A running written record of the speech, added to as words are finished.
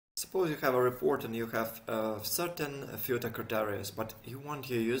Suppose you have a report and you have certain filter criteria, but you want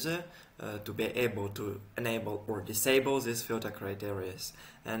your user to be able to enable or disable these filter criteria.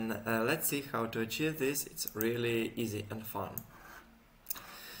 And let's see how to achieve this. It's really easy and fun.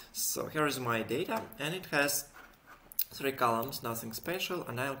 So here is my data, and it has 3 columns, nothing special,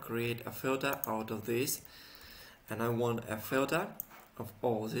 and I'll create a filter out of this. And I want a filter of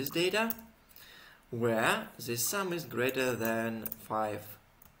all this data where the sum is greater than 500.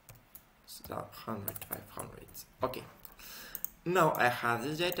 Okay, now I have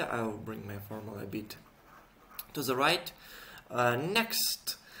this data. I will bring my formula a bit to the right.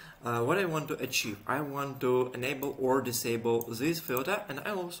 Next, what I want to achieve, I want to enable or disable this filter, and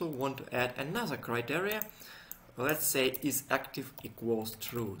I also want to add another criteria. Let's say is active equals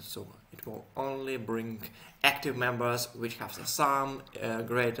true, so it will only bring active members which have the sum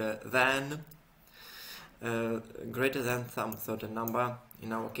greater than some certain number,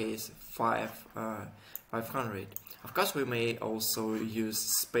 in our case 500. Of course, we may also use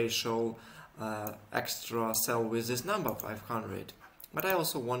special extra cell with this number 500, but I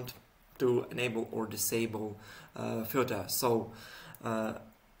also want to enable or disable filter. So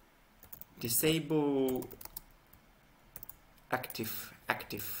disable active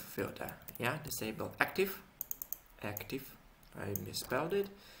filter. Yeah, disable active. I misspelled it.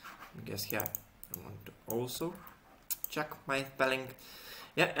 I guess here I want to also check my spelling.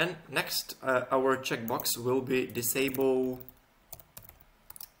 Yeah, and next our checkbox will be disable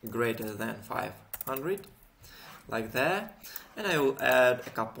greater than 500, like that. And I will add a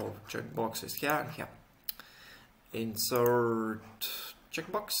couple of checkboxes here and here. Insert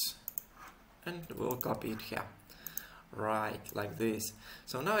checkbox, and we'll copy it here. Right, like this.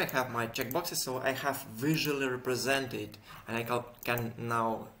 So now I have my checkboxes, so I have visually represented, and I can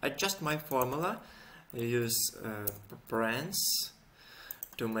now adjust my formula, use parens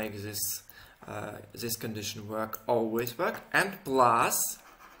to make this condition always work, and plus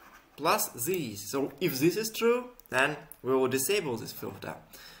these. So if this is true, then we will disable this filter.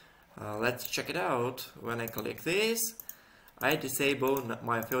 Let's check it out. When I click this, I disable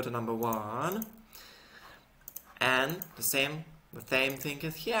my filter number 1. And the same thing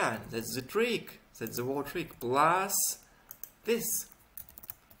is here. That's the trick. That's the whole trick. Plus this.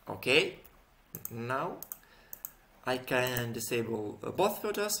 Okay. Now I can disable both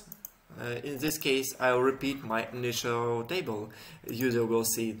filters. In this case, I'll repeat my initial table. User will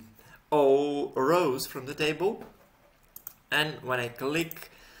see all rows from the table. And when I click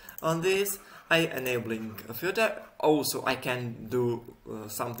on this, I enabling a filter. Also, I can do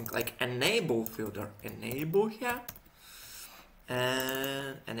something like enable filter. Enable here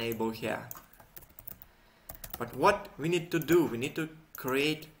and enable here. But what we need to do, we need to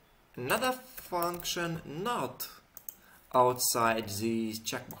create another function not outside these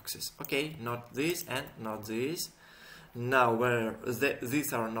checkboxes. Okay, not this and not this. Now where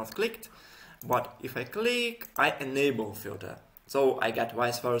these are not clicked, but if I click, I enable filter. So I get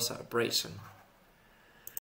vice versa operation.